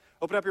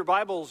Open up your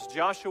Bibles,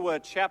 Joshua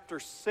chapter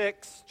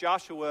 6.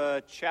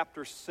 Joshua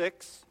chapter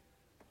 6.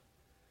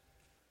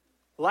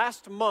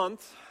 Last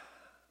month,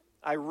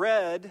 I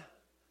read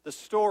the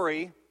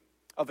story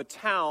of a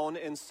town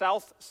in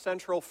south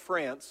central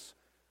France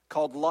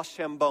called La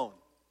Chambon.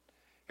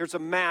 Here's a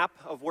map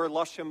of where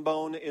La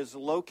Chambon is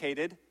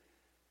located.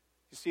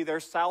 You see there,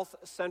 south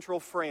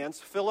central France.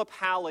 Philip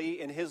Halley,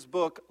 in his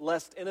book,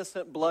 Lest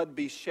Innocent Blood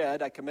Be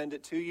Shed, I commend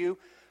it to you,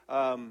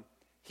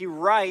 he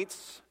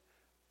writes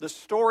the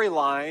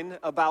storyline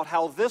about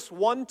how this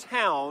one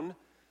town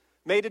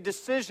made a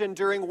decision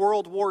during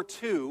World War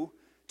II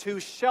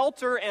to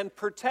shelter and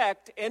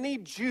protect any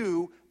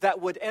Jew that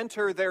would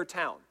enter their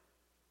town.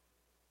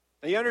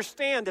 Now you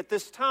understand at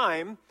this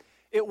time,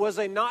 it was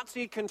a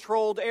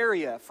Nazi-controlled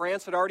area.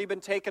 France had already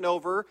been taken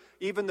over.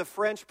 Even the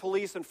French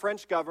police and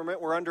French government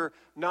were under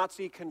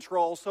Nazi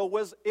control. So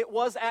it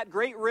was at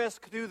great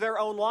risk to their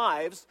own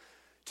lives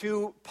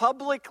to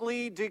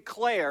publicly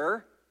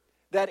declare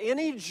that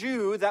any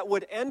Jew that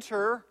would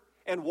enter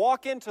and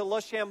walk into La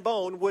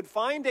Chambon would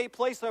find a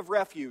place of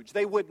refuge.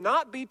 They would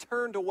not be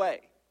turned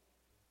away.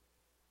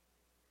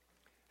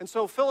 And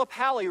so Philip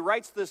Halley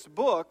writes this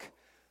book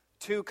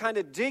to kind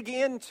of dig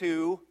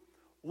into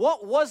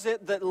what was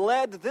it that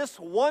led this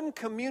one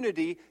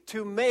community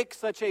to make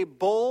such a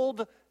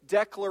bold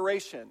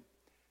declaration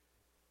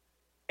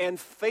and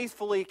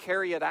faithfully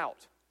carry it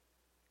out.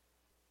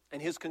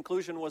 And his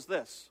conclusion was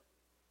this: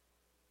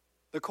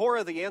 the core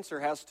of the answer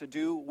has to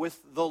do with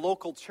the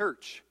local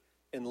church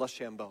in La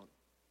Chambon,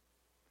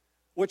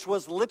 which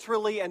was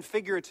literally and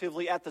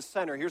figuratively at the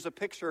center. Here's a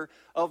picture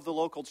of the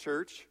local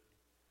church.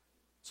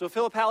 So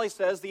Philip Halley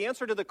says the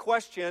answer to the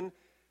question,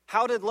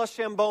 how did La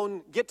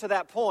Chambon get to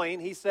that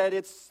point? He said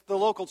it's the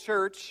local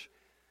church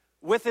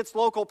with its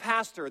local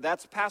pastor.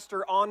 That's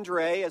Pastor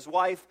Andre, his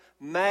wife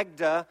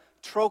Magda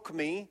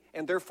Trokmi,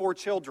 and their 4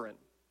 children.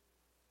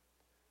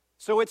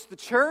 So it's the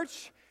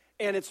church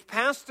and its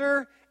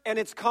pastor and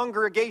its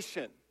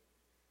congregation,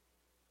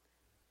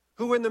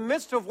 who in the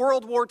midst of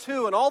World War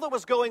II and all that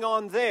was going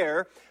on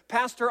there,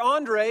 Pastor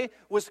Andre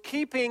was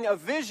keeping a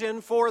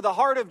vision for the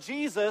heart of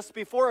Jesus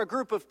before a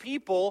group of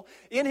people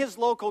in his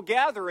local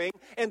gathering,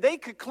 and they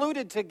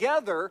concluded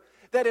together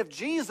that if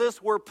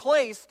Jesus were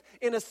placed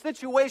in a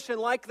situation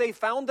like they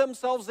found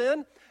themselves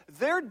in,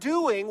 they're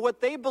doing what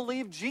they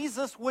believed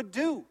Jesus would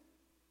do.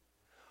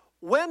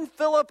 When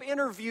Philip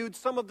interviewed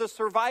some of the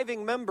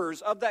surviving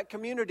members of that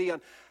community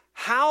on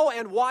how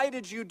and why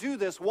did you do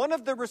this, one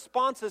of the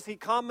responses he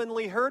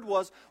commonly heard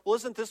was, well,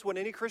 isn't this what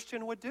any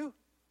Christian would do?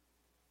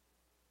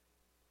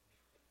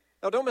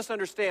 Now, don't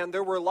misunderstand.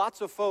 There were lots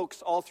of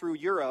folks all through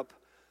Europe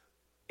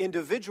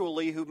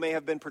individually who may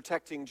have been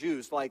protecting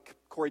Jews, like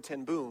Corrie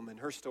ten Boom and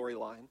her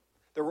storyline.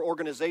 There were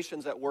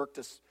organizations at work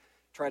to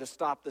try to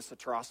stop this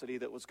atrocity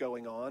that was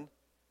going on.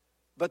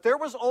 But there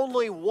was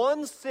only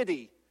one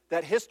city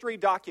that history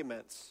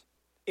documents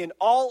in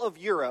all of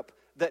Europe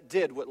that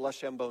did what La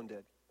Chambon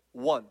did.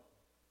 One.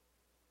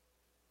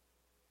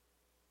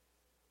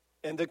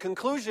 And the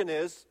conclusion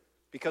is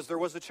because there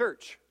was a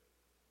church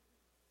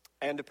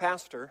and a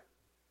pastor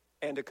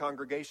and a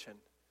congregation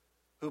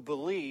who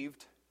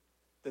believed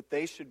that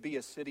they should be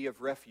a city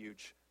of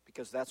refuge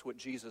because that's what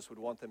Jesus would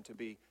want them to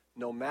be,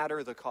 no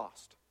matter the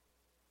cost.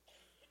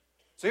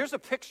 So here's a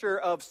picture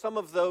of some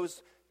of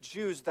those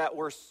Jews that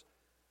were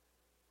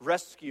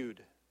rescued.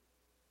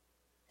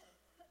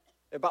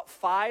 About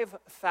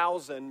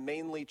 5,000,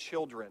 mainly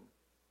children.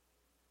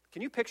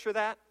 Can you picture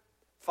that?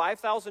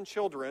 5,000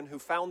 children who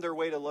found their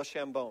way to La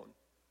Chambon.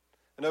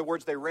 In other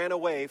words, they ran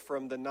away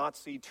from the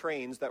Nazi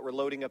trains that were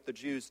loading up the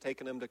Jews,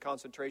 taking them to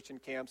concentration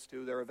camps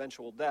to their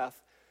eventual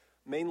death.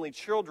 Mainly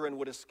children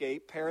would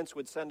escape. Parents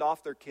would send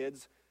off their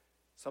kids,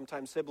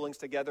 sometimes siblings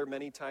together,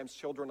 many times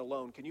children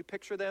alone. Can you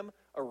picture them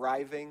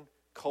arriving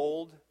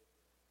cold,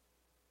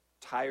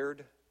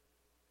 tired,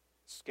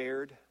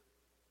 scared,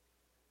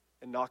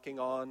 and knocking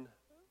on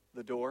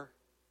the door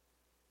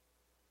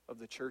of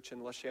the church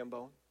in La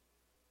Chambon?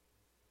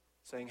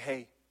 Saying,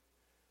 hey,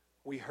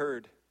 we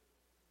heard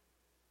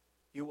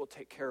you will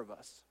take care of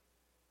us.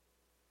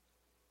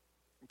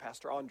 And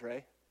Pastor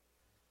Andre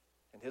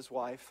and his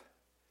wife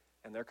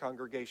and their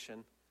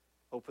congregation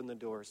opened the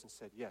doors and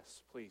said,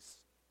 yes,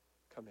 please,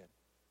 come in.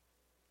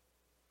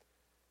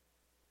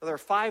 Now, there are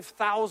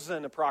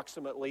 5,000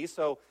 approximately,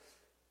 so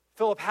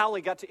Philip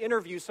Halley got to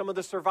interview some of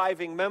the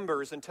surviving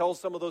members and tell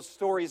some of those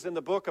stories in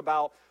the book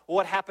about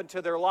what happened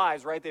to their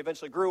lives, right? They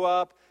eventually grew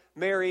up,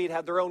 married,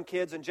 had their own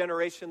kids, and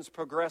generations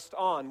progressed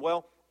on.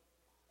 Well,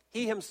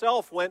 he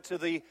himself went to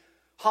the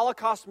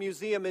Holocaust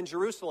Museum in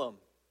Jerusalem.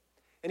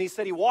 And he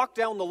said he walked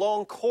down the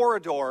long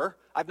corridor.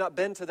 I've not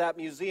been to that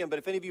museum, but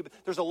if any of you,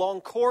 there's a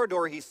long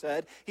corridor, he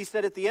said. He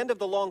said at the end of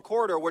the long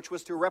corridor, which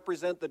was to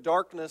represent the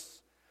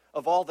darkness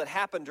of all that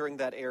happened during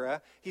that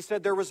era, he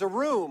said there was a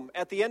room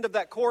at the end of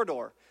that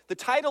corridor. The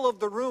title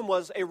of the room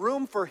was A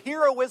Room for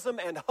Heroism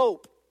and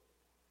Hope.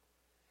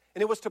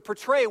 And it was to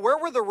portray where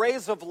were the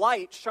rays of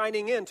light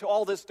shining into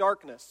all this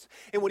darkness.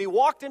 And when he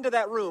walked into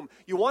that room,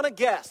 you want to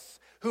guess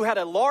who had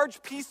a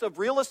large piece of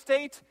real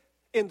estate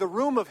in the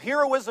Room of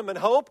Heroism and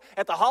Hope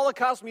at the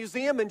Holocaust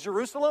Museum in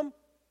Jerusalem?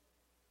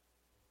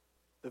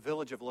 The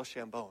village of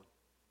Loshambon,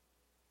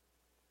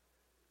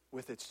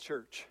 with its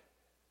church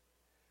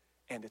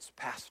and its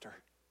pastor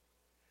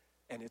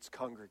and its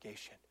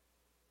congregation.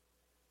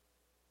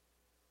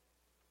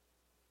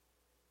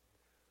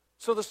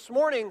 So this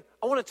morning,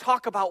 I want to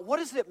talk about what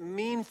does it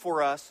mean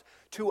for us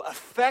to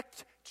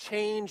affect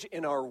change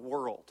in our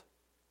world?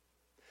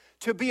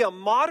 To be a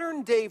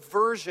modern-day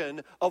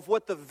version of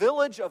what the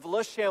village of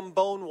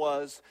Loshambon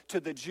was to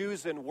the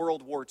Jews in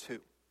World War II.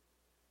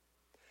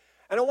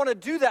 And I want to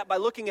do that by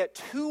looking at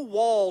two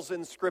walls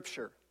in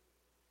Scripture.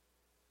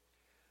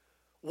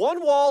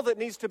 One wall that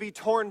needs to be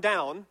torn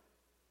down,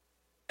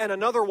 and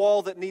another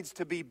wall that needs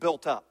to be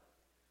built up.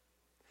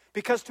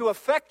 Because to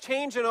affect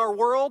change in our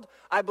world,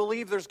 I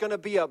believe there's going to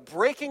be a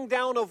breaking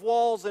down of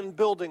walls and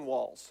building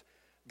walls.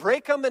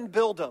 Break them and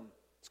build them.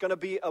 It's going to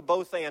be a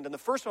both and. And the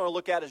first one I want to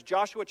look at is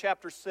Joshua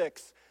chapter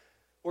 6.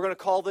 We're going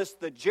to call this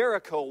the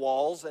Jericho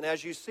walls. And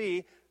as you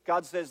see,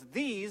 God says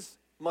these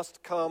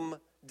must come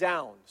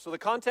down. So the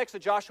context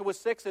of Joshua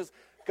 6 is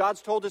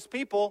God's told his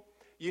people,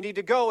 you need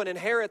to go and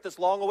inherit this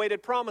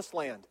long-awaited promised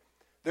land.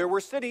 There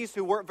were cities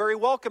who weren't very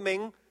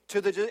welcoming to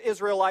the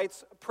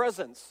Israelites'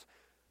 presence.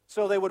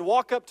 So they would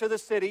walk up to the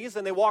cities,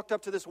 and they walked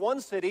up to this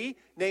one city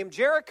named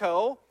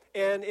Jericho,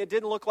 and it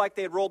didn't look like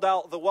they had rolled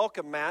out the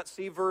welcome mat.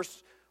 See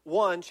verse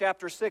 1,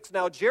 chapter 6.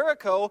 Now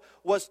Jericho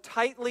was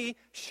tightly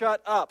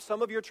shut up.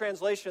 Some of your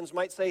translations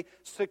might say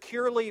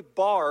securely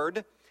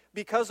barred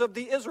because of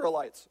the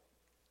Israelites.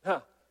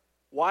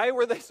 Why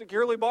were they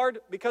securely barred?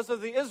 Because of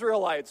the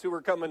Israelites who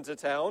were coming to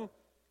town.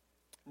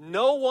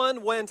 No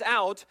one went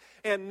out,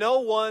 and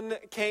no one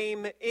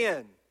came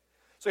in.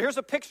 So here's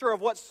a picture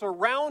of what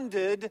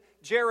surrounded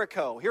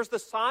Jericho. Here's the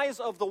size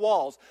of the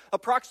walls.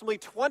 Approximately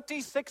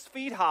 26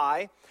 feet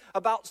high,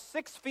 about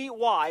 6 feet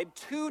wide,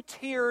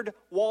 two-tiered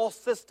wall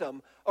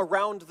system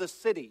around the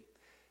city.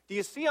 Do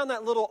you see on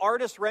that little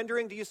artist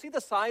rendering, do you see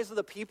the size of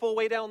the people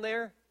way down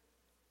there?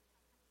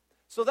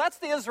 So that's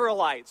the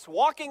Israelites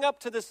walking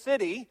up to the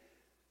city.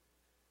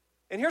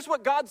 And here's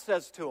what God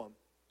says to them.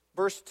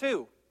 Verse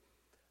 2.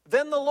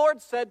 Then the Lord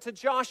said to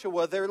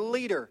Joshua, their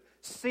leader,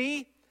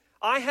 see,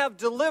 I have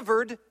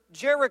delivered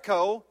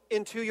Jericho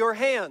into your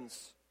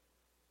hands.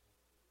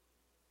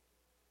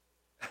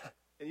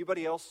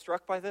 Anybody else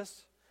struck by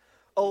this?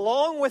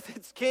 Along with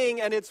its king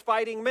and its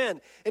fighting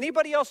men.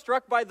 Anybody else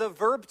struck by the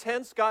verb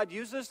tense God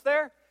uses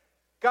there?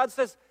 God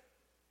says,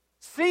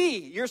 see,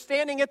 you're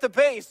standing at the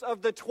base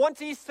of the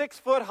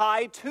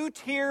 26-foot-high,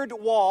 two-tiered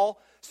wall,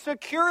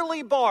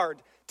 securely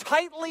barred,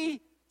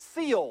 tightly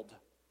sealed.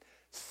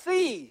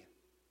 See,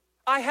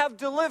 I have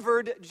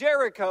delivered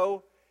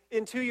Jericho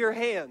into your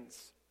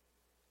hands.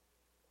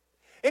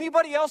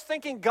 Anybody else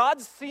thinking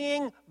God's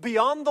seeing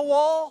beyond the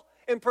wall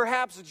and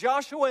perhaps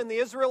Joshua and the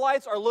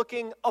Israelites are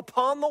looking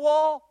upon the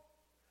wall?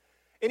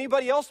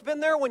 Anybody else been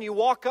there when you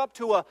walk up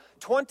to a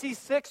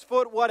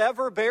 26-foot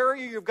whatever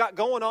barrier you've got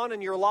going on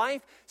in your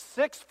life,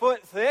 6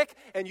 foot thick,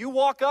 and you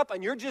walk up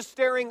and you're just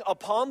staring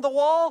upon the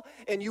wall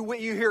and you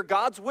hear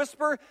God's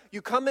whisper,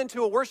 you come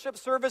into a worship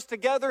service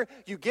together,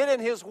 you get in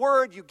his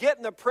word, you get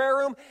in the prayer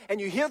room,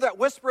 and you hear that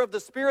whisper of the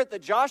Spirit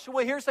that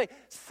Joshua hears say,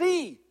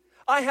 see,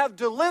 I have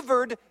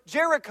delivered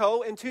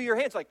Jericho into your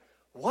hands. Like,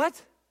 what?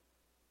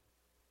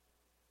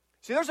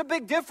 See, there's a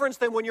big difference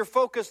than when you're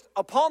focused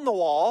upon the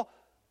wall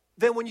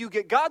than when you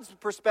get God's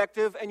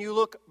perspective and you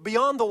look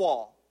beyond the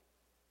wall.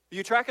 Are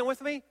you tracking with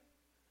me?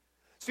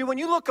 See, when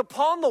you look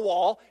upon the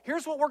wall,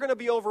 here's what we're going to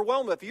be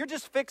overwhelmed with. You're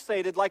just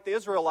fixated like the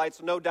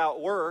Israelites no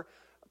doubt were.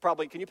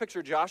 Probably, can you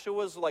picture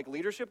Joshua's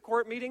leadership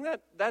court meeting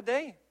that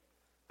day?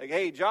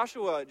 Hey,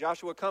 Joshua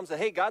comes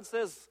and, hey, God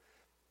says,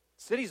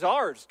 city's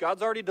ours.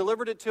 God's already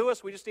delivered it to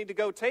us. We just need to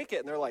go take it.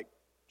 And they're like,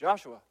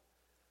 Joshua,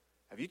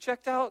 have you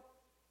checked out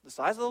the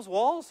size of those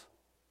walls?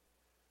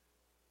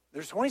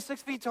 They're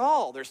 26 feet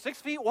tall. They're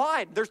 6 feet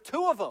wide. There's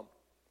 2 of them.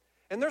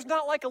 And there's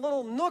not like a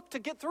little nook to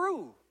get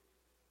through.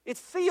 It's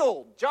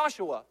sealed,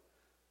 Joshua.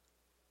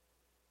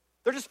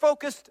 They're just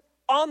focused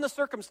on the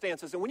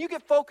circumstances. And when you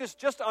get focused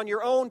just on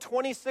your own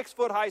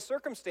 26-foot-high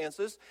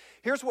circumstances,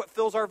 here's what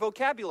fills our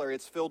vocabulary.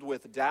 It's filled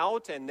with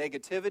doubt and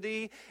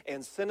negativity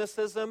and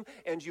cynicism,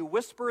 and you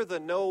whisper the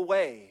no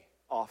way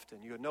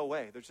often. You go, no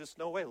way. There's just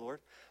no way,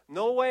 Lord.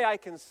 No way I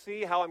can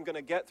see how I'm going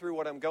to get through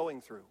what I'm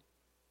going through.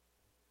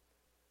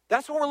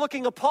 That's when we're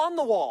looking upon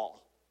the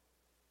wall.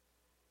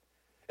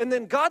 And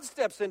then God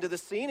steps into the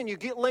scene and you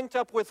get linked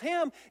up with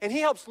him and he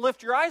helps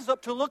lift your eyes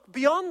up to look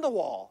beyond the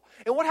wall.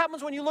 And what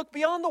happens when you look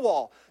beyond the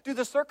wall? Do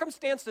the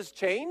circumstances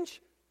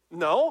change?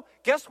 No.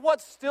 Guess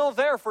what's still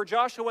there for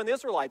Joshua and the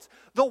Israelites?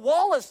 The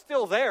wall is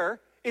still there.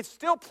 It's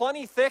still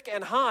plenty thick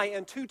and high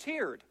and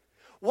two-tiered.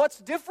 What's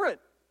different?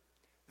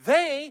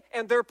 They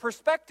and their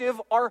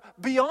perspective are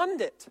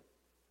beyond it.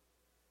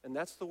 And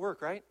that's the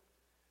work, right?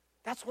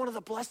 That's one of the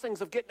blessings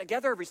of getting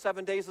together every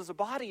 7 days as a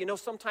body. You know,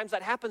 sometimes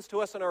that happens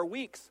to us in our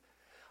weeks.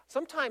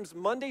 Sometimes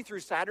Monday through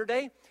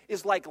Saturday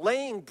is like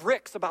laying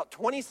bricks about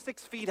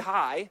 26 feet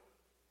high,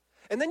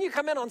 And then you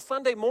come in on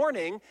Sunday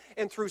morning,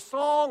 and through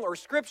song or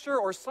scripture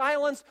or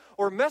silence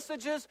or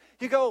messages,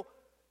 you go,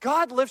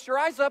 God lifts your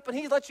eyes up and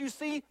he lets you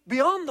see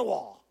beyond the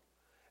wall.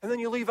 And then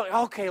you leave like,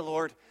 okay,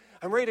 Lord,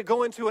 I'm ready to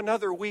go into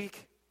another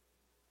week.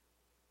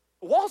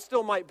 The wall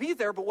still might be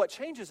there, but what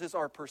changes is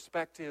our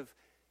perspective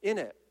in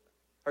it.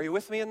 Are you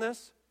with me in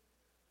this?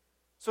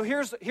 So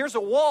here's a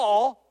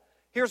wall.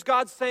 Here's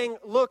God saying,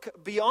 look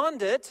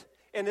beyond it.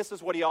 And this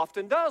is what he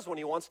often does when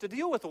he wants to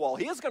deal with the wall.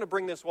 He is going to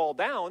bring this wall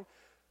down.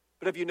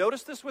 But have you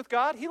noticed this with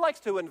God? He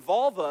likes to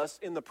involve us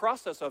in the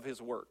process of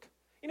his work.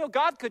 You know,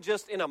 God could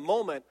just in a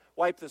moment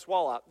wipe this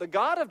wall out. The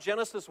God of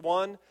Genesis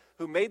 1,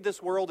 who made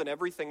this world and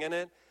everything in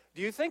it,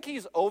 do you think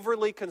he's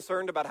overly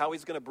concerned about how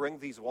he's going to bring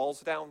these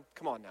walls down?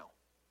 Come on now.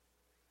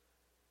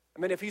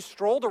 I mean, if you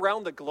strolled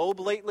around the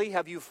globe lately,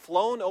 have you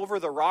flown over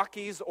the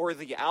Rockies or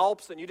the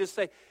Alps and you just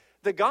say,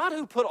 the God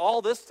who put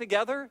all this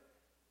together,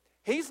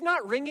 he's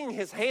not wringing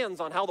his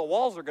hands on how the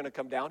walls are going to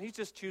come down. He's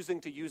just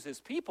choosing to use his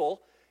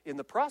people in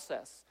the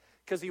process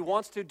because he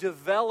wants to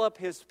develop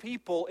his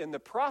people in the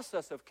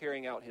process of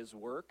carrying out his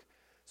work.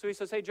 So he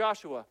says, hey,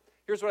 Joshua,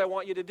 here's what I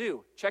want you to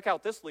do. Check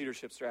out this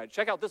leadership strategy.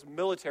 Check out this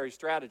military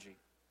strategy.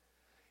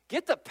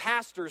 Get the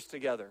pastors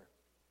together.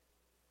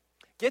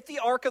 Get the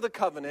Ark of the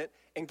Covenant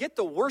and get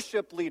the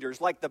worship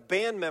leaders like the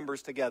band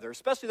members together,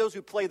 especially those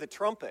who play the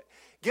trumpet.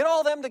 Get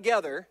all them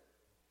together,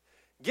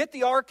 get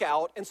the Ark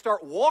out, and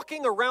start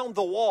walking around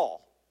the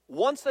wall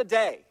once a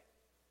day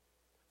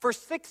for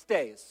 6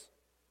 days.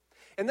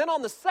 And then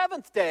on the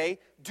 7th day,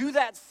 do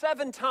that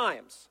 7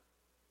 times.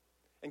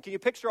 And can you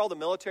picture all the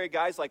military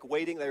guys like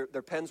waiting,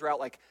 their pens are out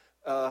like,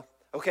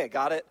 okay,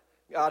 got it,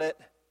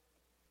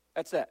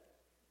 that's it.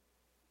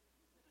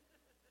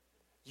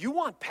 You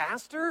want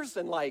pastors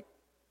and like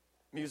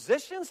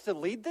musicians to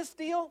lead this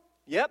deal?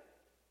 Yep.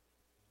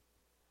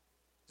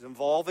 He's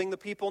involving the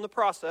people in the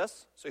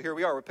process. So here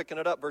we are. We're picking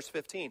it up, verse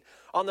 15.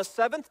 On the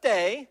 7th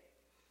day,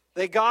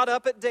 they got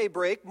up at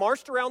daybreak,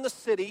 marched around the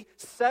city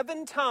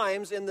 7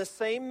 times in the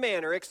same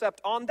manner, except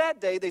on that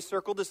day they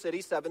circled the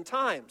city 7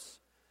 times.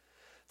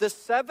 The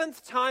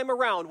 7th time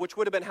around, which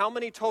would have been how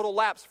many total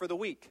laps for the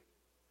week?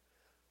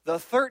 The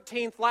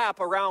 13th lap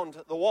around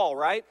the wall,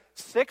 right?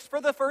 6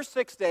 for the first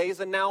 6 days,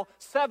 and now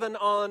 7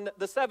 on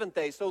the 7th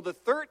day. So the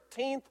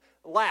 13th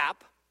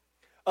lap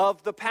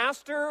of the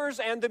pastors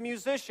and the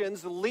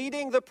musicians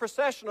leading the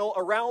processional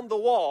around the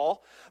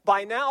wall.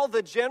 By now,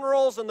 the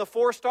generals and the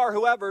 4-star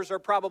whoever's are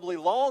probably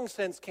long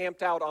since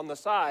camped out on the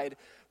side,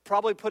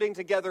 probably putting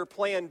together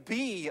plan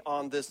B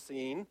on this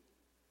scene.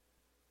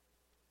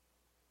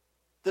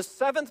 The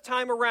 7th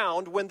time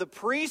around, when the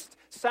priest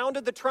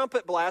sounded the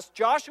trumpet blast,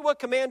 Joshua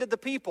commanded the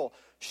people,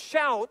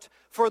 shout,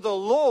 for the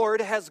Lord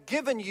has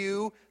given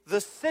you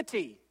the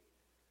city.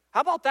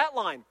 How about that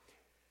line?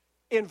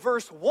 In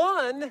verse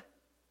 1,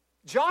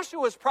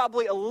 Joshua is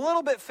probably a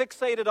little bit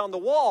fixated on the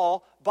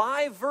wall.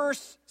 By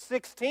verse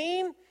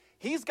 16,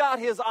 he's got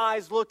his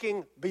eyes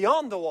looking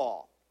beyond the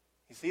wall.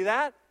 You see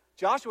that?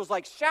 Joshua's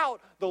like,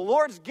 shout, the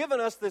Lord's given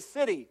us this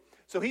city.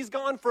 So he's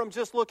gone from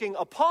just looking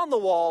upon the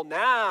wall,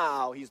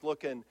 now he's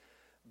looking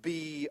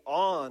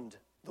beyond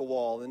the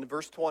wall. In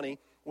verse 20,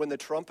 when the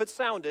trumpet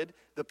sounded,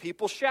 the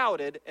people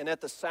shouted, and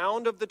at the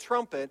sound of the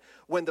trumpet,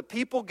 when the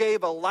people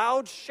gave a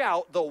loud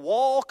shout, the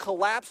wall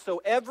collapsed,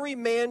 so every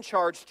man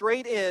charged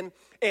straight in,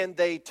 and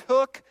they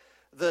took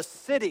the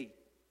city.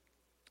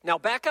 Now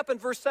back up in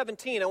verse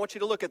 17, I want you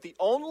to look at the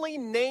only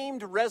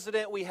named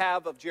resident we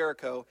have of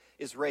Jericho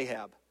is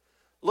Rahab.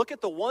 Look at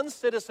the one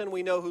citizen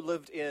we know who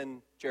lived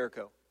in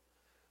Jericho.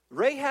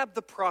 Rahab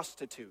the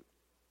prostitute,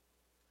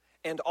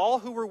 and all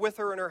who were with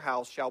her in her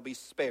house shall be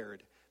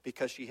spared,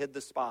 because she hid the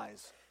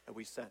spies that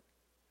we sent.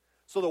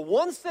 So the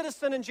one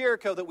citizen in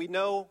Jericho that we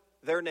know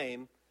their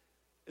name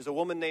is a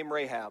woman named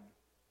Rahab,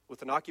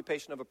 with an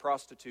occupation of a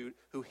prostitute,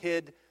 who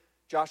hid.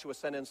 Joshua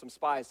sent in some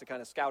spies to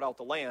kind of scout out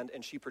the land,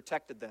 and she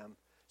protected them.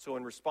 So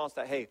in response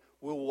to that, hey,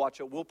 we'll watch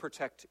it, we'll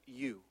protect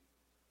you.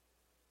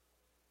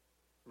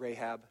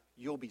 Rahab,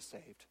 you'll be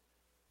saved.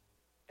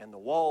 And the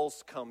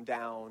walls come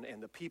down,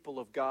 and the people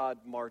of God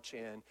march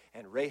in,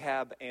 and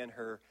Rahab and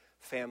her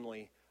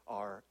family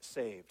are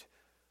saved.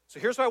 So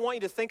here's what I want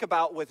you to think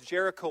about with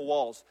Jericho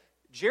walls.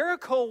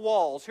 Jericho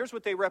walls, here's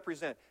what they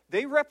represent.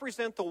 They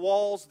represent the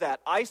walls that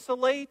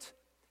isolate,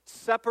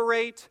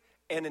 separate,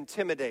 and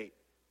intimidate.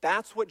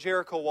 That's what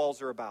Jericho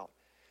walls are about.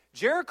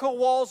 Jericho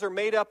walls are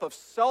made up of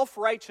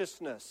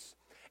self-righteousness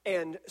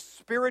and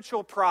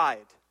spiritual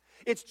pride.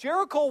 It's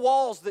Jericho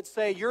walls that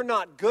say you're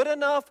not good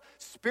enough,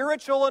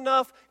 spiritual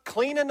enough,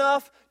 clean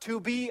enough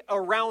to be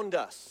around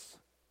us.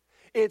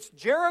 It's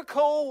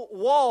Jericho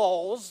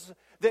walls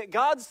that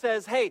God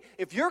says, hey,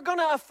 if you're going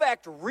to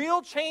affect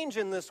real change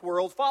in this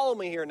world, follow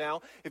me here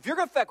now, if you're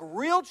going to affect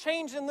real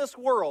change in this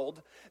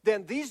world,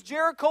 then these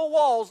Jericho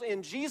walls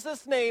in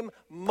Jesus' name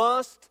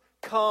must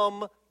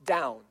come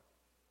down.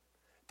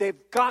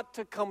 They've got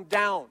to come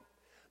down.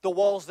 The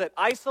walls that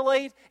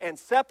isolate and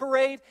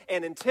separate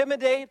and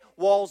intimidate,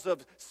 walls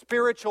of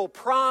spiritual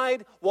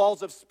pride,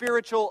 walls of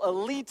spiritual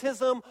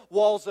elitism,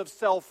 walls of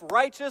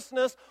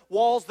self-righteousness,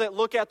 walls that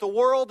look at the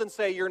world and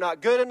say you're not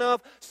good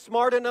enough,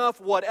 smart enough,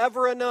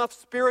 whatever enough,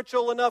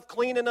 spiritual enough,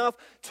 clean enough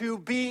to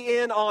be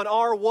in on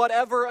our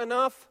whatever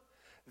enough.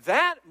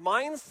 That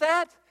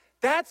mindset,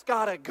 that's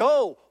got to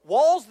go.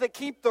 Walls that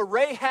keep the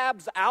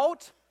Rahabs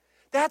out,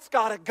 that's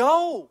got to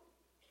go.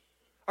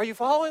 Are you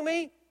following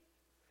me?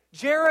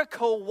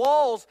 Jericho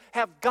walls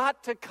have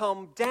got to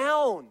come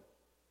down.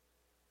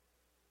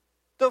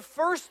 The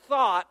first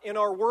thought in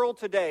our world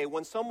today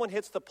when someone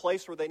hits the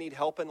place where they need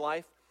help in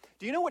life,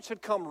 do you know what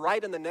should come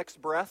right in the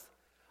next breath?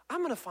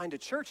 I'm going to find a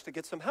church to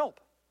get some help.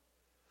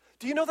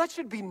 Do you know that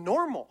should be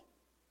normal?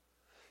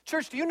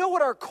 Church, do you know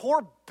what our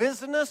core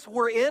business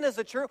we're in as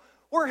a church?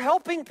 We're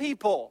helping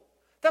people.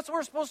 That's what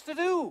we're supposed to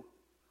do.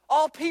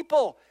 All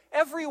people,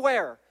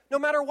 everywhere, no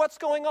matter what's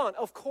going on.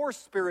 Of course,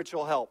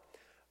 spiritual help.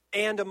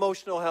 And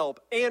emotional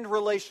help, and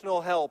relational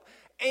help,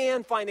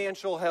 and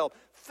financial help,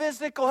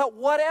 physical help,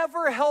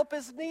 whatever help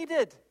is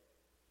needed.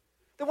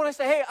 Then when I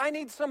say, hey, I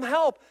need some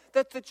help,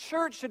 that the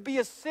church should be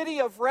a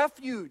city of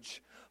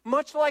refuge,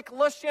 much like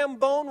Le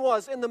Chambon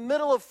was in the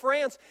middle of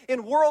France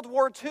in World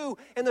War II,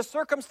 and the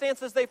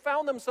circumstances they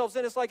found themselves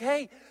in. It's like,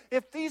 hey,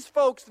 if these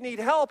folks need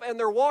help and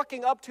they're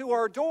walking up to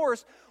our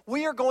doors,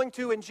 we are going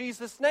to, in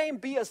Jesus' name,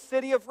 be a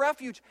city of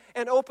refuge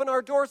and open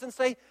our doors and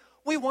say,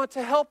 we want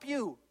to help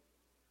you.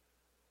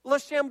 Le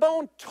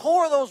Chambon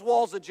tore those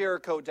walls of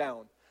Jericho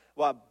down.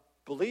 Well,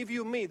 believe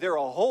you me, there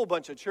are a whole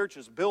bunch of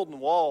churches building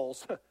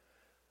walls,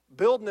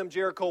 building them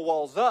Jericho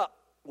walls up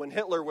when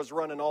Hitler was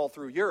running all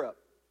through Europe.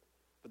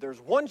 But there's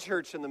one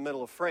church in the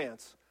middle of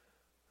France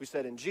who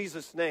said, in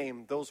Jesus'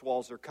 name, those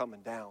walls are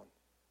coming down.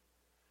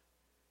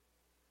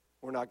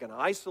 We're not going to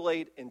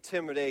isolate,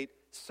 intimidate,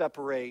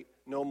 separate.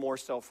 No more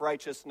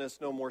self-righteousness,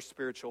 no more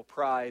spiritual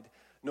pride,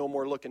 no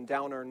more looking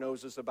down our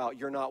noses about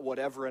you're not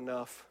whatever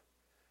enough.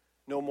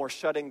 No more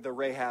shutting the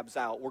Rahabs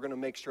out. We're going to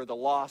make sure the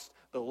lost,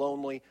 the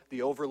lonely,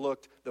 the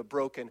overlooked, the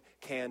broken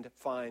can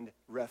find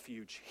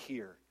refuge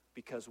here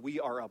because we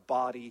are a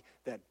body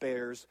that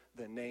bears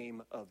the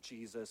name of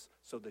Jesus,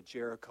 so the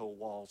Jericho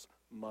walls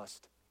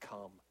must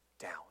come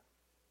down.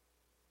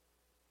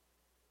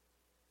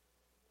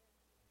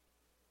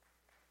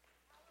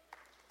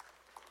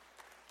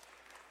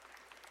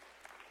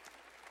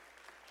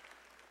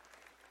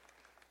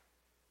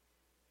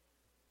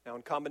 Now,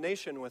 in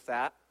combination with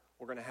that,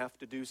 we're going to have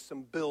to do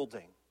some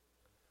building.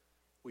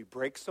 We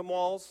break some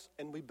walls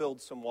and we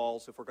build some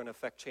walls if we're going to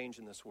affect change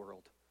in this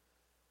world.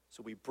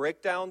 So we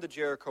break down the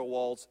Jericho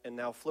walls, and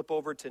now flip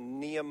over to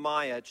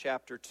Nehemiah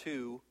chapter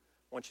 2.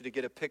 I want you to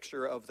get a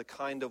picture of the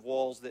kind of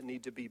walls that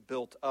need to be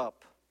built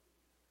up.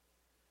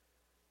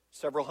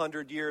 Several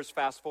hundred years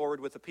fast forward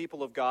with the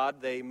people of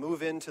God, they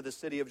move into the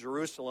city of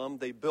Jerusalem.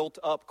 They built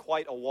up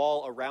quite a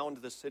wall around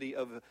the city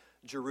of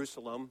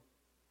Jerusalem,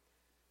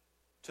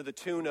 to the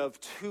tune of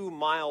 2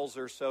 miles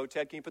or so.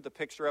 Ted, can you put the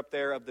picture up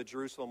there of the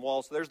Jerusalem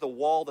wall? So there's the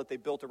wall that they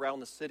built around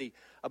the city,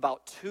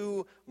 about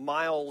 2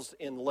 miles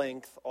in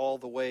length all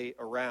the way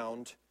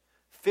around,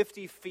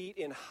 50 feet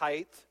in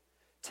height,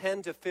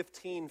 10 to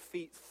 15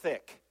 feet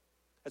thick.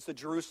 That's the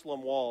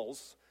Jerusalem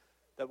walls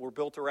that were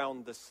built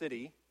around the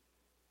city.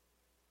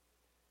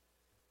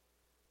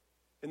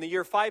 In the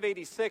year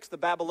 586, the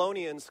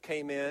Babylonians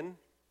came in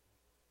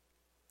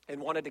and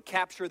wanted to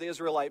capture the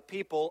Israelite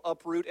people,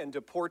 uproot and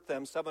deport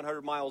them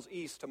 700 miles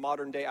east to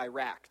modern-day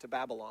Iraq, to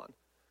Babylon.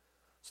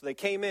 So they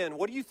came in.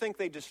 What do you think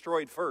they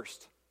destroyed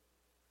first?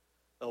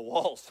 The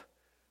walls.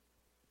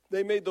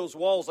 They made those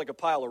walls like a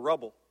pile of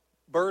rubble.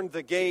 Burned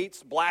the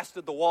gates,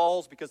 blasted the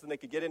walls, because then they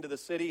could get into the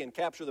city and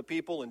capture the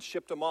people and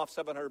shipped them off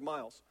 700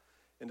 miles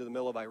into the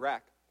middle of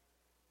Iraq.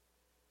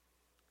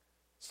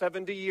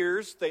 70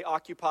 years they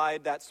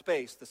occupied that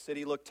space. The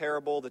city looked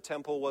terrible. The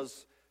temple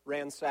was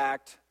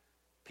ransacked.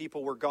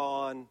 People were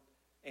gone,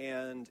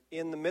 and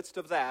in the midst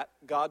of that,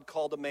 God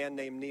called a man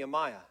named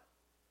Nehemiah.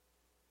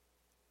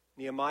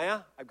 Nehemiah,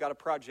 I've got a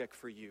project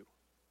for you.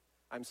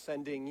 I'm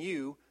sending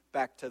you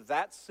back to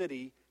that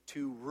city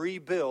to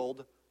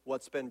rebuild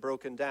what's been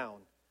broken down.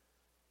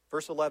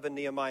 Verse 11,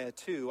 Nehemiah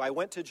 2, I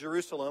went to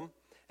Jerusalem,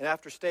 and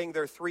after staying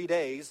there 3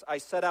 days, I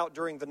set out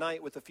during the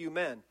night with a few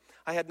men.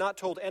 I had not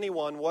told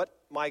anyone what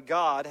my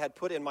God had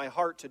put in my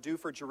heart to do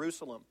for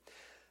Jerusalem.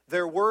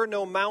 There were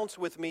no mounts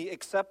with me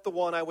except the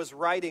one I was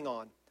riding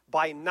on.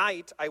 By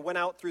night, I went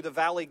out through the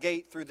valley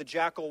gate, through the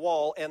jackal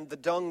wall, and the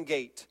dung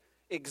gate,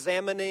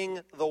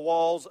 examining the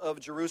walls of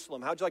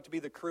Jerusalem. How'd you like to be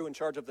the crew in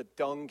charge of the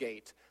dung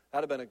gate?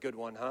 That'd have been a good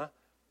one, huh?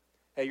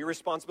 Hey, your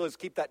responsibility is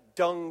to keep that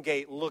dung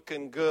gate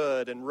looking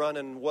good and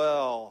running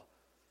well.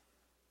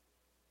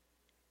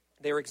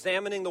 They were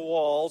examining the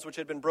walls which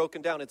had been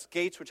broken down, its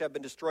gates which had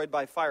been destroyed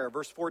by fire.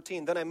 Verse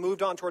 14, then I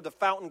moved on toward the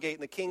fountain gate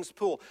and the king's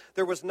pool.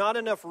 There was not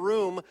enough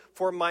room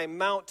for my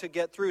mount to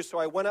get through, so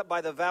I went up by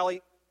the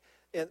valley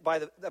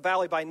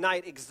by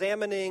night,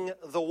 examining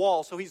the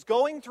wall. So he's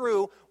going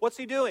through, what's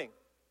he doing?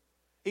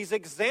 He's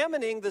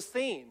examining the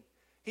scene.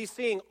 He's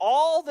seeing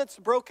all that's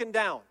broken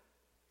down.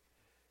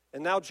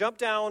 And now jump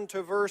down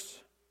to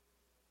verse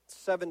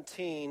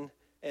 17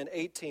 and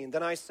 18.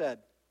 Then I said,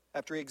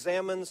 after he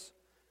examines,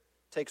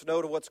 takes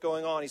note of what's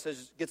going on, he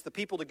says, gets the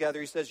people together,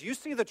 he says, you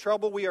see the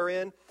trouble we are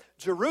in?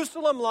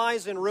 Jerusalem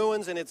lies in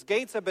ruins and its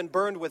gates have been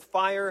burned with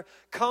fire.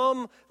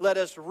 Come, let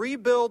us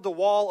rebuild the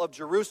wall of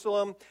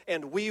Jerusalem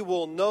and we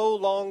will no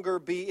longer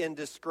be in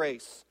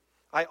disgrace.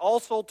 I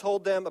also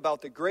told them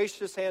about the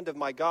gracious hand of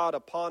my God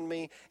upon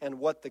me and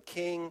what the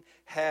king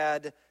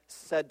had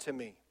said to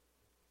me.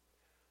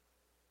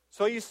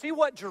 So you see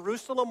what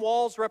Jerusalem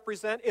walls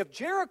represent? If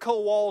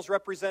Jericho walls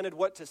represented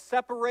what to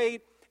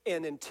separate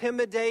and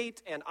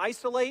intimidate and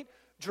isolate,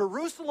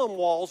 Jerusalem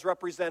walls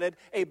represented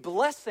a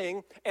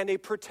blessing and a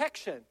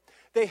protection.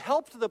 They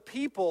helped the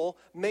people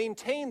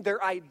maintain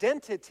their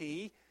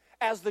identity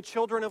as the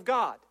children of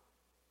God.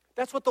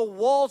 That's what the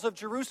walls of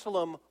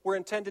Jerusalem were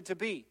intended to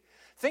be.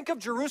 Think of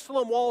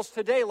Jerusalem walls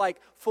today like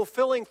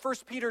fulfilling 1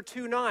 Peter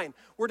 2:9.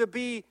 We're to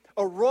be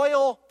a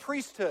royal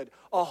priesthood,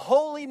 a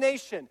holy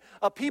nation,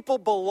 a people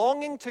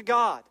belonging to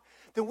God.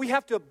 Then we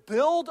have to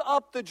build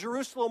up the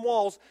Jerusalem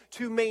walls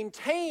to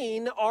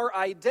maintain our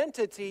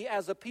identity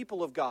as a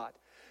people of God.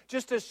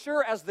 Just as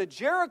sure as the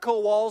Jericho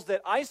walls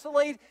that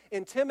isolate,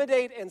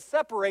 intimidate, and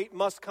separate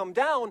must come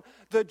down,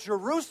 the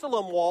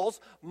Jerusalem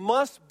walls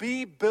must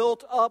be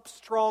built up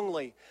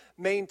strongly,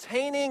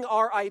 maintaining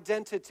our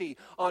identity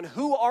on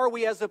who are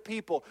we as a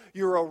people.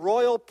 You're a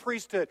royal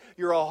priesthood.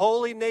 You're a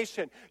holy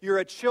nation. You're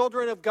a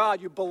children of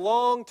God. You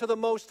belong to the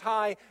Most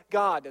High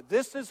God.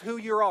 This is who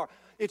you are.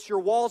 It's your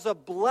walls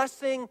of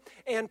blessing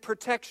and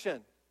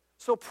protection.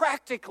 So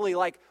practically,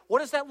 what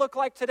does that look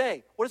like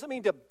today? What does it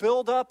mean to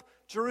build up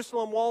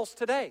Jerusalem walls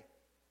today?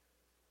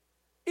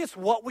 It's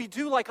what we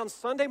do on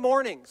Sunday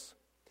mornings.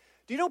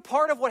 Do you know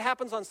part of what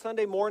happens on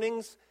Sunday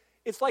mornings?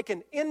 It's like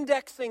an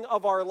indexing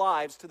of our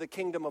lives to the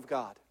kingdom of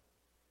God.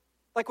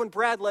 Like when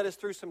Brad led us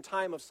through some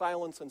time of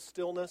silence and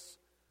stillness.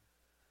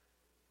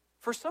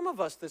 For some of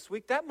us this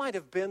week, that might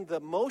have been the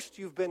most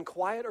you've been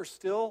quiet or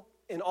still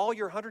in all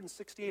your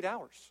 168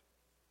 hours.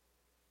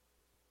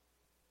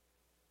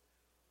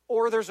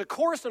 Or there's a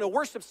chorus in a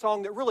worship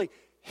song that really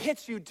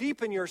hits you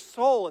deep in your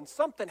soul and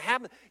something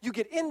happens. You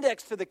get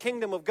indexed to the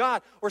kingdom of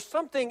God, or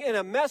something in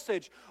a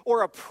message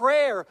or a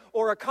prayer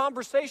or a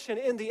conversation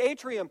in the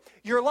atrium.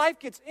 Your life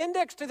gets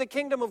indexed to the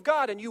kingdom of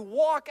God and you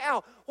walk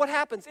out. What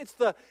happens? It's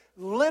the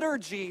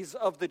liturgies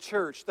of the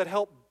church that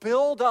help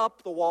build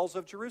up the walls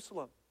of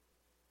Jerusalem.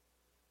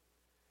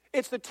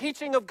 It's the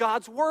teaching of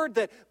God's word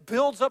that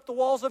builds up the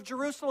walls of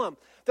Jerusalem.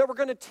 That we're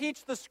going to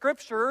teach the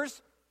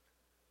scriptures.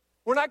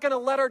 We're not going to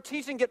let our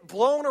teaching get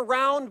blown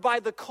around by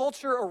the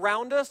culture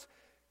around us,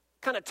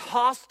 kind of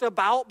tossed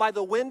about by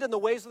the wind and the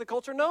waves of the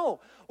culture.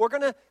 No, we're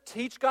going to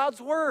teach God's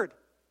word,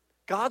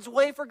 God's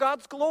way for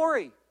God's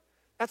glory.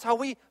 That's how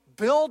we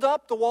build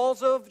up the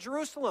walls of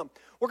Jerusalem.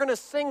 We're going to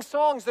sing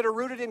songs that are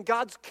rooted in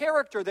God's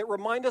character that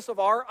remind us of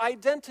our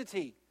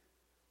identity.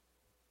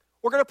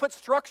 We're going to put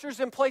structures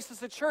in place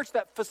as a church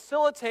that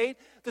facilitate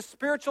the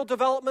spiritual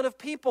development of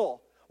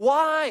people.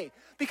 Why?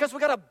 Because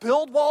we got to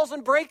build walls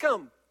and break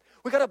them.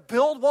 We got to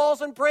build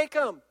walls and break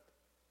them.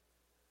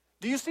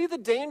 Do you see the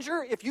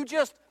danger if you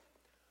just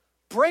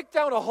break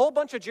down a whole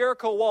bunch of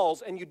Jericho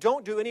walls and you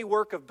don't do any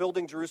work of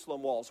building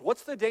Jerusalem walls?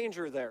 What's the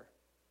danger there?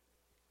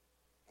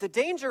 The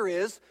danger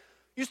is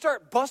you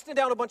start busting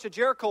down a bunch of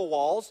Jericho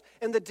walls,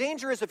 and the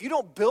danger is if you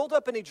don't build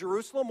up any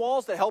Jerusalem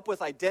walls that help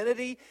with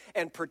identity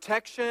and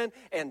protection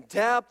and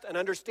depth and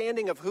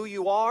understanding of who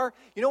you are,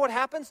 you know what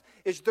happens?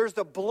 Is there's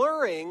the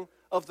blurring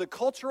of the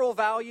cultural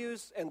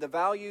values and the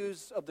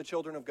values of the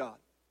children of God.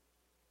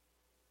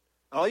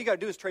 All you got to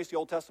do is trace the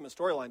Old Testament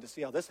storyline to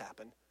see how this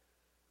happened.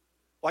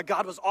 Why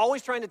God was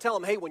always trying to tell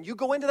them, hey, when you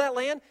go into that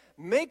land,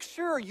 make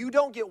sure you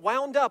don't get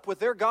wound up with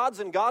their gods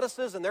and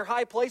goddesses and their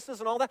high places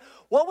and all that.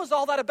 What was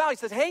all that about? He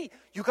says, hey,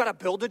 you got to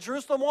build the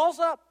Jerusalem walls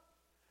up.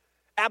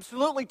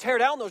 Absolutely tear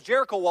down those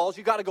Jericho walls.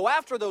 You got to go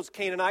after those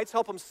Canaanites,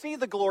 help them see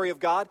the glory of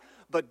God,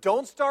 but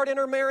don't start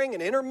intermarrying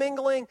and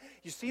intermingling.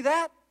 You see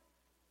that?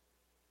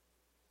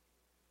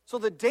 So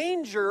the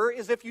danger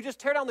is if you just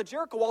tear down the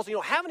Jericho walls and you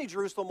don't have any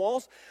Jerusalem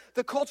walls,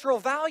 the cultural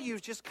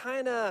values just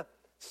kind of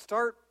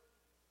start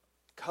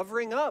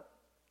covering up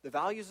the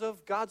values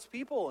of God's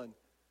people. And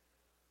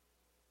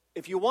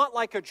if you want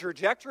a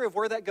trajectory of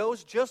where that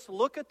goes, just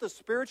look at the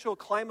spiritual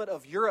climate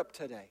of Europe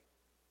today.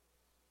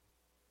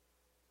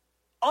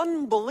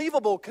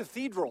 Unbelievable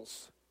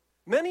cathedrals.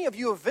 Many of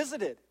you have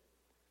visited.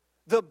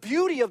 The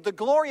beauty of the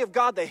glory of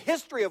God, the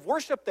history of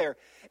worship there.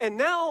 And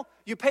now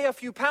you pay a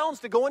few pounds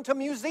to go into a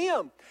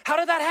museum. How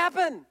did that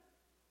happen?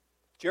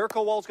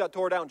 Jericho walls got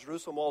tore down,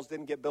 Jerusalem walls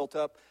didn't get built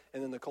up,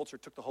 and then the culture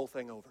took the whole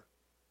thing over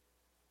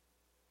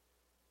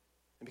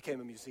and became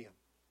a museum.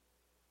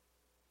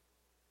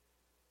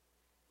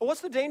 Well,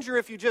 what's the danger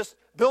if you just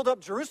build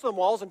up Jerusalem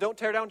walls and don't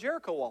tear down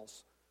Jericho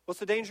walls? What's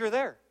the danger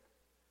there?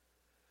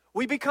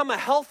 We become a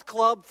health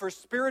club for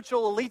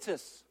spiritual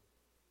elitists.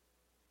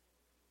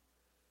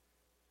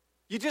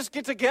 You just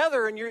get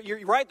together and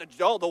you're right,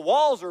 the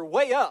walls are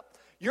way up.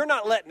 You're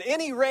not letting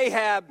any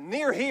Rahab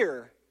near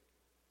here.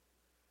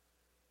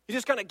 You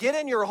just kind of get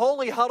in your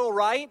holy huddle,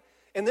 right?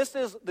 And this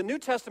is, the New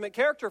Testament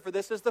character for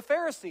this is the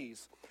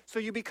Pharisees. So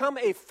you become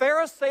a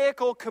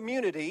Pharisaical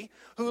community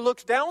who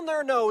looks down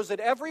their nose at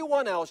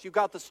everyone else. You've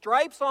got the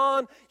stripes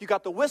on, you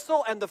got the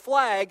whistle and the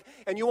flag,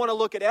 and you want to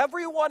look at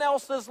everyone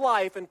else's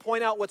life and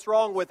point out what's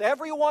wrong with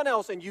everyone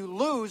else, and you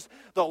lose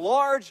the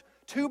large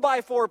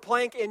 2x4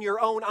 plank in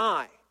your own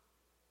eye.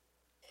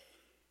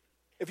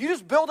 If you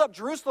just build up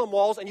Jerusalem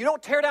walls and you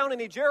don't tear down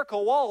any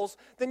Jericho walls,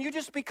 then you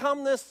just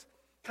become this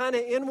kind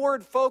of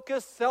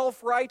inward-focused,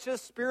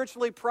 self-righteous,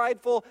 spiritually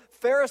prideful,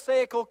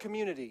 Pharisaical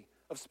community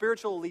of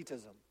spiritual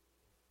elitism.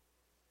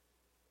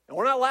 And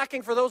we're not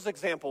lacking for those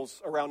examples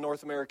around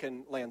North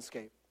American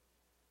landscape.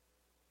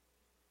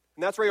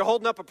 And that's where you're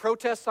holding up a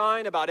protest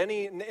sign about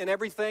any and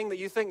everything that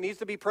you think needs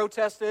to be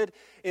protested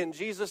in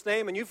Jesus'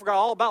 name, and you forgot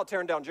all about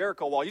tearing down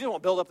Jericho wall. You just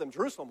want to build up them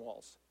Jerusalem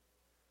walls.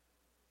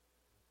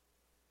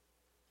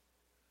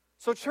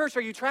 So church,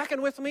 are you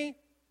tracking with me?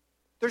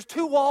 There's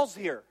two walls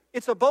here.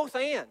 It's a both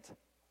and.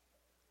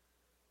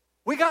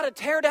 We got to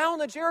tear down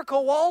the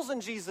Jericho walls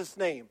in Jesus'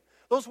 name.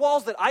 Those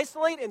walls that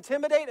isolate,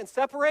 intimidate, and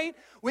separate,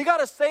 we got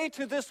to say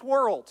to this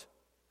world,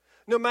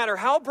 no matter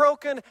how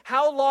broken,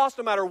 how lost,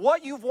 no matter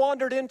what you've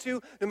wandered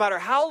into, no matter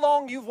how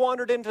long you've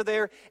wandered into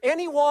there,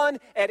 anyone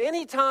at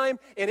any time,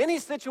 in any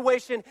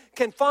situation,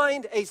 can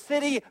find a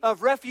city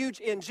of refuge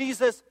in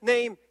Jesus'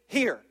 name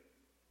here.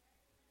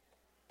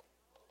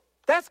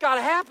 That's got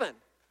to happen.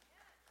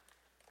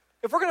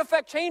 If we're going to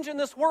affect change in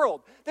this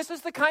world, this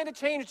is the kind of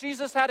change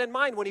Jesus had in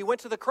mind when he went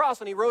to the cross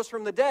and he rose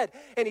from the dead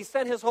and he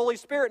sent his Holy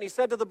Spirit and he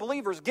said to the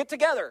believers, get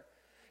together.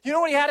 You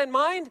know what he had in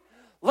mind?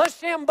 Le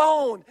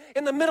Chambon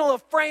in the middle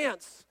of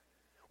France.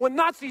 When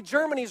Nazi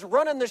Germany's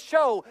running the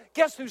show,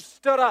 guess who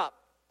stood up?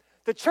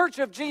 The Church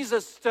of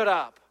Jesus stood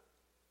up.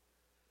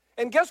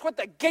 And guess what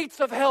the gates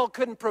of hell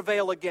couldn't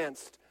prevail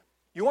against?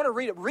 You want to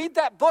read it? Read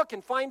that book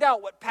and find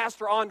out what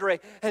Pastor Andre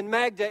and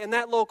Magda in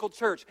that local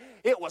church.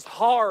 It was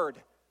hard.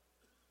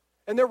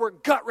 And there were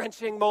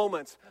gut-wrenching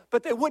moments,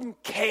 but they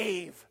wouldn't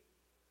cave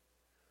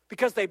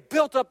because they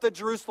built up the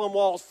Jerusalem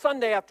walls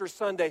Sunday after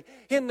Sunday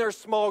in their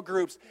small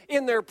groups,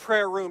 in their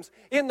prayer rooms,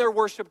 in their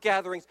worship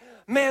gatherings.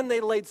 Man,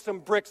 they laid some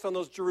bricks on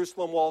those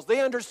Jerusalem walls.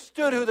 They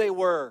understood who they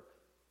were.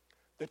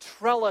 The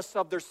trellis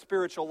of their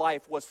spiritual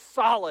life was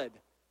solid.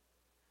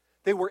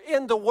 They were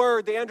in the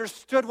Word. They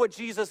understood what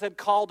Jesus had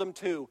called them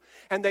to,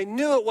 and they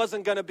knew it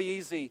wasn't going to be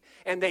easy,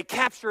 and they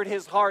captured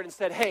his heart and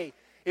said, hey,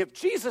 if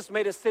Jesus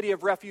made a city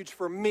of refuge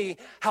for me,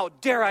 how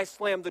dare I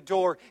slam the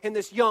door in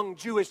this young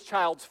Jewish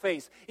child's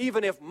face,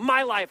 even if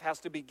my life has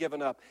to be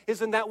given up?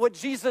 Isn't that what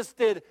Jesus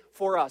did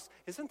for us?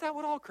 Isn't that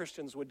what all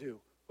Christians would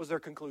do, was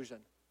their conclusion.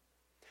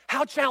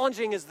 How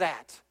challenging is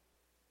that?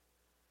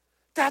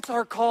 That's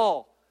our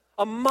call.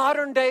 A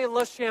modern-day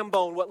Le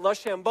Chambon, what Le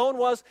Chambon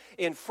was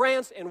in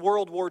France in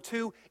World War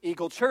II,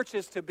 Eagle Church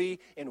is to be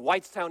in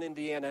Whitestown,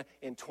 Indiana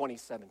in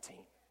 2017.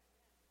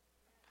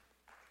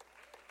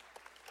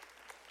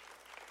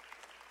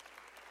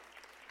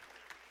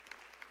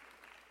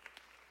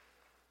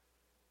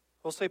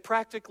 We'll say,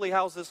 practically,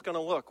 how's this going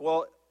to look?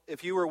 Well,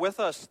 if you were with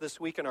us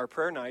this week in our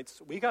prayer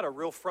nights, we got a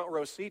real front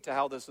row seat to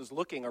how this is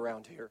looking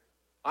around here.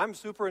 I'm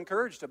super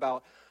encouraged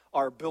about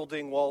our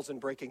building walls and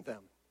breaking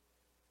them.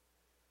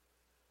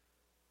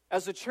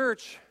 As a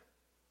church,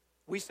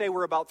 we say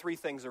we're about three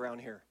things around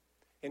here.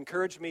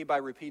 Encourage me by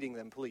repeating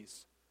them,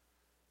 please.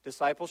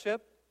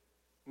 Discipleship,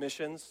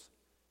 missions,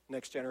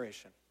 next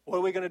generation. What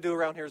are we going to do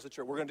around here as a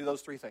church? We're going to do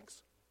those three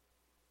things.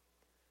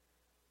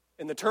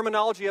 In the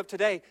terminology of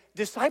today,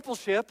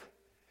 discipleship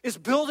is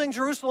building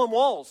Jerusalem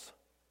walls.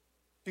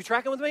 You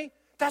tracking with me?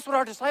 That's what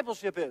our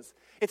discipleship is.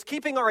 It's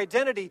keeping our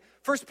identity.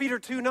 1 Peter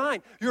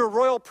 2:9. You're a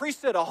royal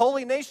priesthood, a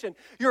holy nation.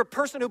 You're a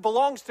person who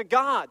belongs to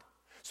God.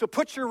 So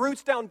put your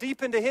roots down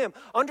deep into him.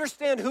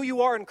 Understand who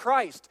you are in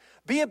Christ.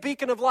 Be a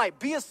beacon of light.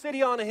 Be a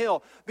city on a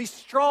hill. Be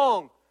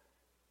strong,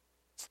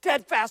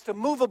 steadfast,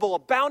 immovable,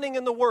 abounding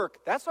in the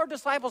work. That's our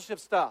discipleship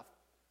stuff.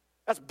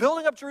 That's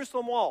building up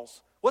Jerusalem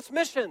walls. What's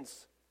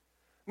missions?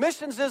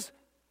 Missions is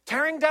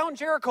tearing down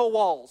Jericho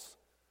walls.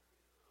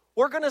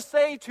 We're going to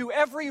say to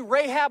every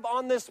Rahab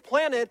on this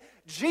planet,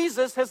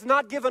 Jesus has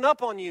not given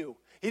up on you.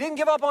 He didn't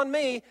give up on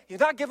me. He's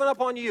not giving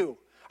up on you.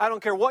 I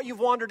don't care what you've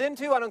wandered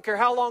into. I don't care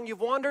how long you've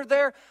wandered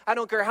there. I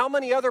don't care how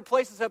many other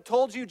places have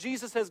told you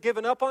Jesus has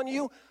given up on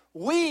you.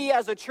 We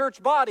as a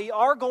church body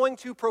are going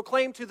to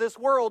proclaim to this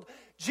world,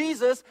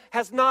 Jesus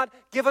has not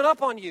given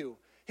up on you.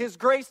 His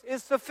grace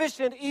is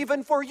sufficient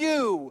even for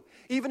you,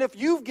 even if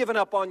you've given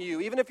up on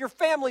you, even if your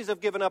families have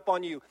given up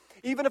on you,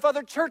 even if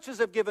other churches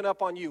have given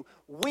up on you.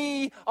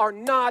 We are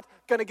not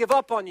going to give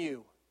up on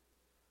you.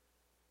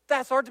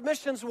 That's our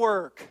missions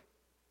work.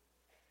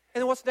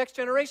 And then what's next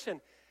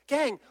generation?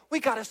 Gang,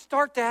 we got to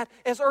start that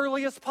as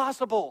early as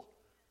possible.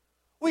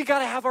 We got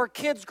to have our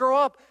kids grow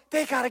up.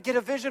 They got to get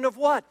a vision of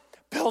what?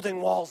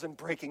 Building walls and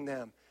breaking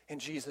them in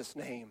Jesus'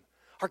 name.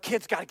 Our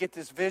kids got to get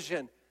this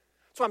vision.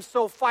 So I'm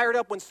so fired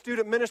up when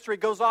student ministry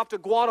goes off to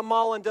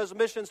Guatemala and does a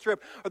missions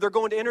trip, or they're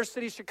going to inner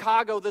city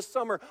Chicago this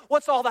summer.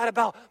 What's all that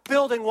about?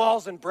 Building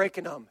walls and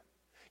breaking them.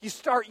 You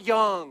start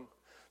young.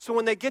 So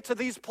when they get to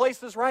these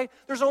places, right,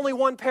 there's only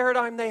one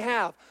paradigm they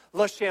have.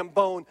 Le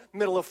Chambon,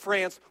 middle of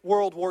France,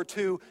 World War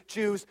II,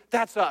 Jews,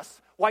 that's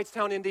us.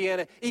 Whitestown,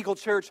 Indiana, Eagle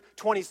Church,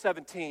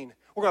 2017.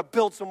 We're going to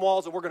build some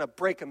walls and we're going to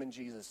break them in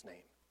Jesus' name.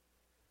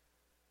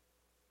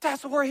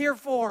 That's what we're here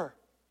for.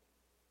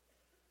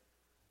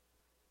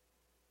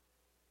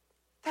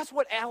 That's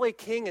what Allie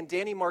King and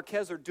Danny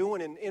Marquez are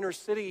doing in inner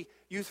city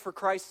Youth for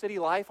Christ City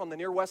Life on the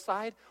near west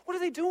side. What are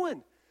they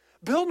doing?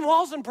 Building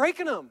walls and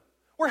breaking them.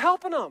 We're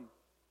helping them.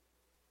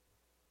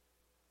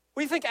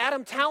 What do you think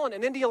Adam Talent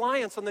and Indy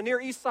Alliance on the near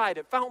east side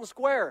at Fountain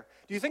Square?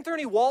 Do you think there are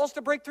any walls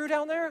to break through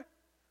down there?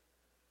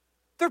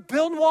 They're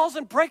building walls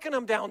and breaking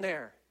them down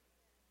there.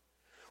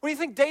 What do you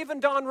think Dave and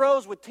Don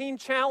Rose with Teen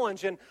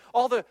Challenge and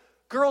all the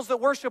girls that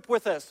worship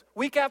with us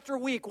week after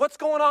week? What's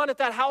going on at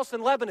that house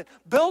in Lebanon?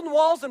 Building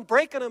walls and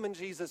breaking them in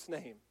Jesus'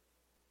 name.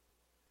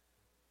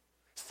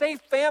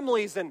 Safe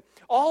families and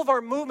all of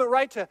our movement,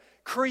 right, to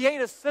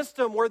create a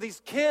system where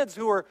these kids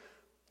who are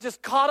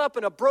just caught up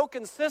in a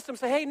broken system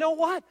say, hey, you know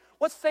what?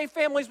 What's Safe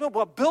Families Movement?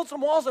 Well, build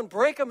some walls and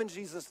break them in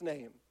Jesus'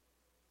 name.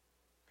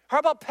 How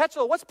about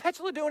Petula? What's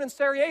Petula doing in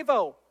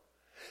Sarajevo?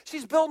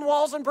 She's building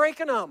walls and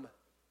breaking them.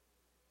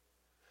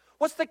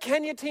 What's the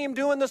Kenya team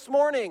doing this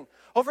morning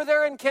over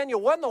there in Kenya?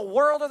 What in the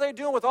world are they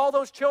doing with all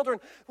those children?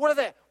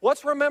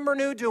 What's Remember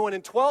New doing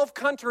in 12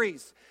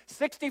 countries,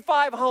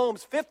 65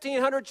 homes,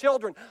 1,500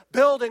 children,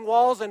 building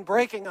walls and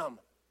breaking them?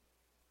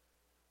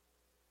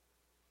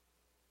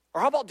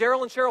 Or how about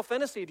Daryl and Cheryl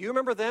Fennessy? Do you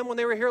remember them when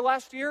they were here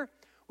last year?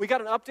 We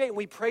got an update and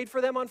we prayed for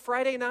them on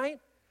Friday night.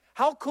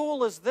 How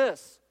cool is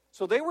this?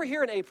 So they were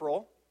here in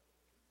April.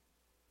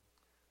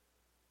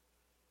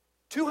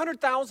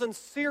 200,000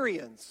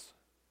 Syrians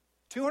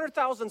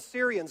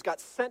got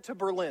sent to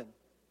Berlin.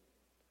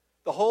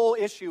 The whole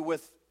issue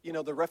with,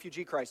 the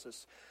refugee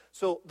crisis.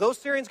 So those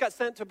Syrians got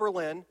sent to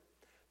Berlin.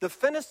 The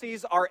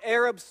Fennessys are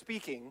Arab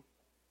speaking.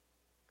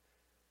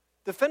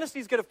 The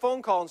Fennessys get a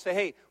phone call and say,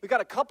 hey, we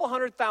got a couple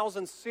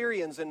 100,000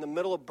 Syrians in the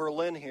middle of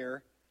Berlin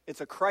here.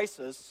 It's a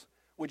crisis.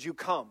 Would you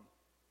come?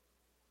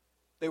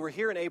 They were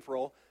here in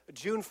April.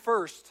 June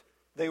 1st,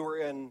 they were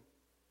in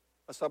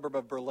a suburb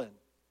of Berlin.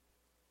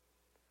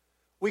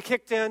 We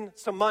kicked in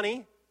some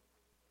money.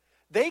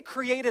 They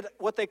created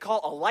what they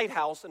call a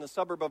lighthouse in a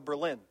suburb of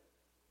Berlin.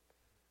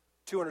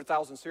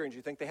 200,000 Syrians.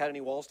 You think they had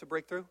any walls to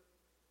break through?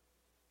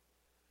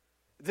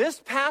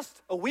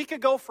 A week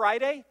ago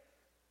Friday,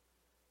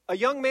 a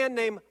young man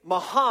named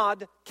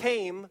Mahad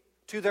came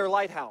to their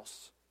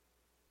lighthouse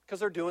because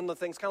they're doing the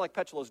things kind of like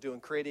Petula's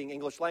doing, creating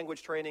English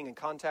language training and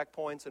contact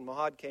points. And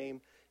Mahad came,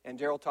 and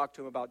Daryl talked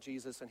to him about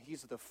Jesus, and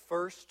he's the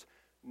first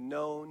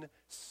known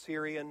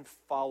Syrian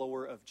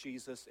follower of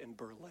Jesus in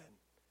Berlin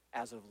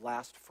as of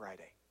last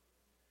Friday.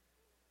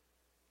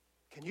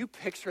 Can you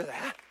picture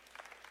that?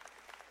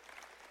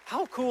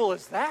 How cool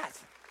is that?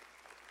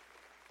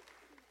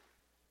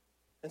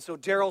 And so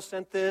Daryl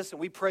sent this, and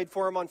we prayed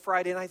for him on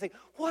Friday, and I think,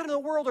 what in the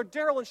world are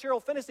Daryl and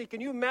Cheryl Fennessy?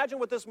 Can you imagine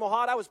what this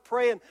Mohad? I was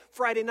praying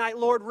Friday night,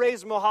 Lord,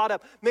 raise Mohad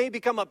up. May he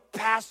become a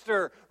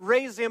pastor.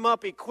 Raise him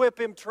up, equip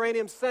him, train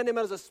him, send him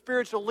as a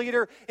spiritual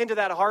leader into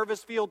that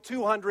harvest field,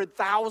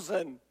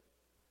 200,000.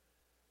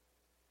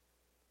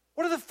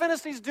 What are the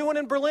Fennessys doing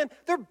in Berlin?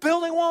 They're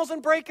building walls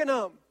and breaking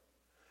them.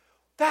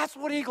 That's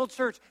what Eagle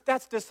Church,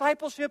 that's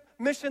discipleship,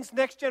 missions,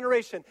 next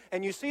generation.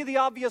 And you see the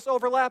obvious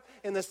overlap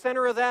in the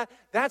center of that?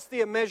 That's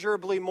the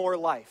immeasurably more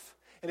life.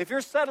 And if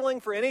you're settling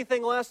for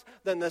anything less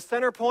than the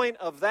center point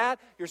of that,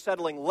 you're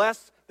settling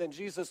less than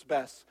Jesus'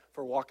 best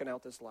for walking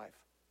out this life.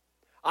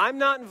 I'm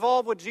not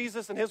involved with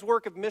Jesus and his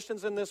work of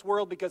missions in this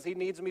world because he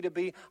needs me to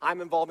be.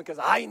 I'm involved because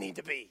I need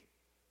to be.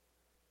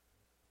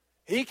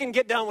 He can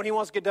get done what he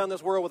wants to get done in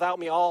this world without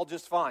me all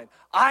just fine.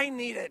 I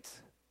need it.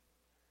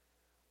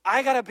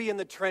 I got to be in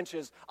the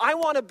trenches. I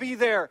want to be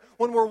there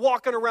when we're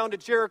walking around a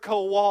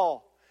Jericho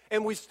wall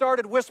and we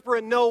started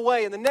whispering, no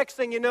way. And the next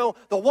thing you know,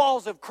 the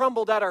walls have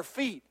crumbled at our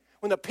feet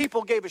when the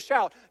people gave a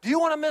shout. Do you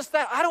want to miss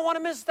that? I don't want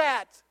to miss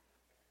that.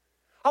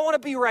 I want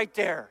to be right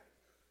there.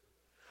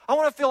 I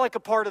want to feel like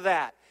a part of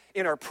that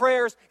in our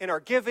prayers, in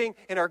our giving,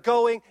 in our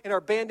going, in our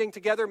banding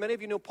together. Many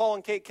of you know Paul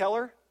and Kate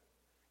Keller.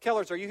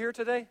 Kellers, are you here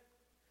today?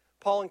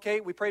 Paul and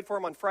Kate, we prayed for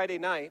them on Friday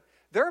night.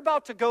 They're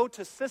about to go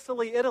to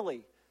Sicily,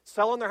 Italy.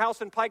 Selling their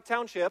house in Pike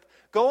Township,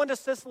 going to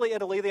Sicily,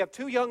 Italy. They have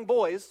 2 young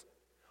boys.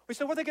 We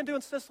said, what are they going to do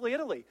in Sicily,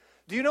 Italy?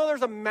 Do you know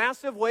there's a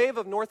massive wave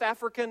of North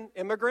African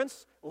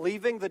immigrants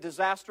leaving the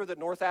disaster that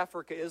North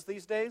Africa is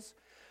these days?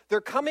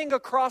 They're coming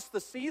across the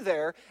sea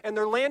there, and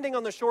they're landing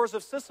on the shores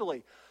of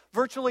Sicily.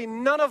 Virtually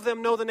none of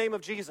them know the name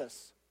of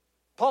Jesus.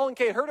 Paul and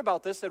Kate heard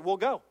about this, said, we'll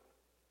go.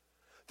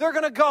 They're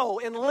going to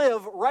go and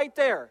live right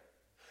there.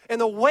 And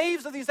the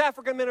waves of these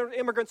African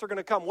immigrants are going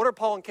to come. What are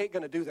Paul and Kate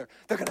going to do there?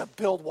 They're going to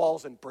build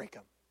walls and break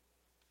them.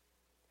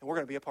 And we're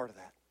going to be a part of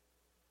that.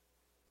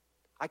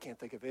 I can't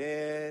think of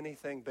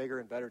anything bigger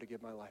and better to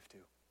give my life to.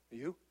 Do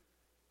you?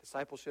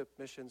 Discipleship,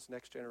 missions,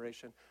 next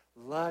generation.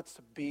 Let's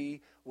be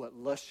what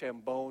Le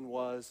Chambon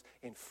was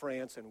in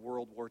France in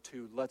World War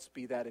II. Let's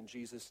be that in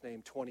Jesus'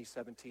 name,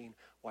 2017,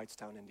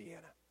 Whitestown,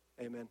 Indiana.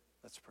 Amen.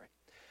 Let's pray.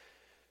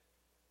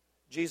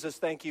 Jesus,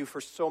 thank you for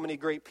so many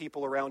great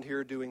people around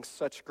here doing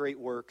such great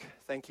work.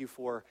 Thank you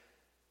for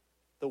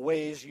the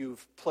ways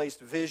you've placed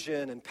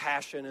vision and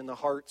passion in the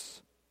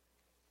hearts.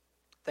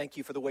 Thank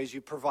you for the ways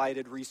you've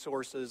provided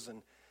resources,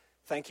 and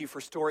thank you for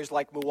stories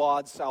like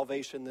Muad's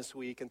salvation this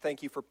week, and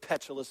thank you for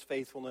Petula's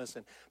faithfulness,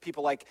 and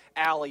people like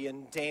Allie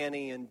and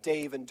Danny and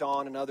Dave and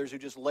Don and others who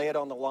just lay it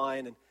on the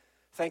line, and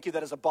thank you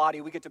that as a body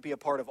we get to be a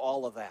part of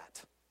all of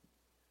that.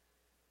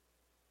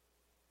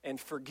 And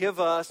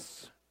forgive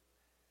us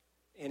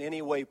in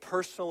any way,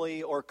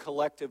 personally or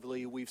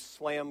collectively, we've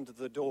slammed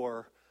the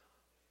door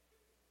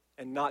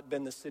and not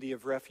been the city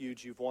of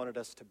refuge you've wanted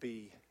us to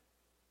be.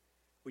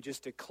 We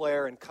just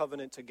declare and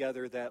covenant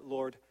together that,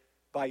 Lord,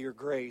 by your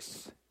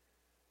grace,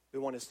 we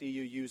want to see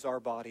you use our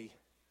body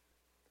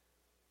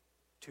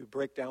to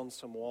break down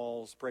some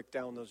walls, break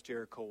down those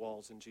Jericho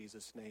walls in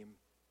Jesus' name,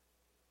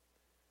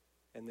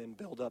 and then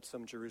build up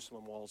some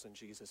Jerusalem walls in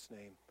Jesus'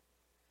 name.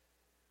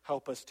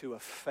 Help us to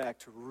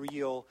effect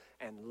real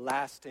and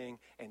lasting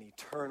and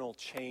eternal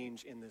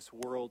change in this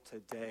world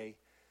today,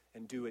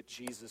 and do it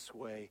Jesus'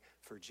 way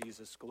for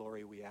Jesus'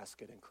 glory. We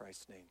ask it in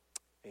Christ's name.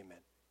 Amen.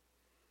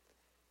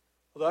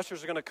 Well, the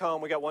ushers are going to come.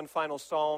 We got one final song.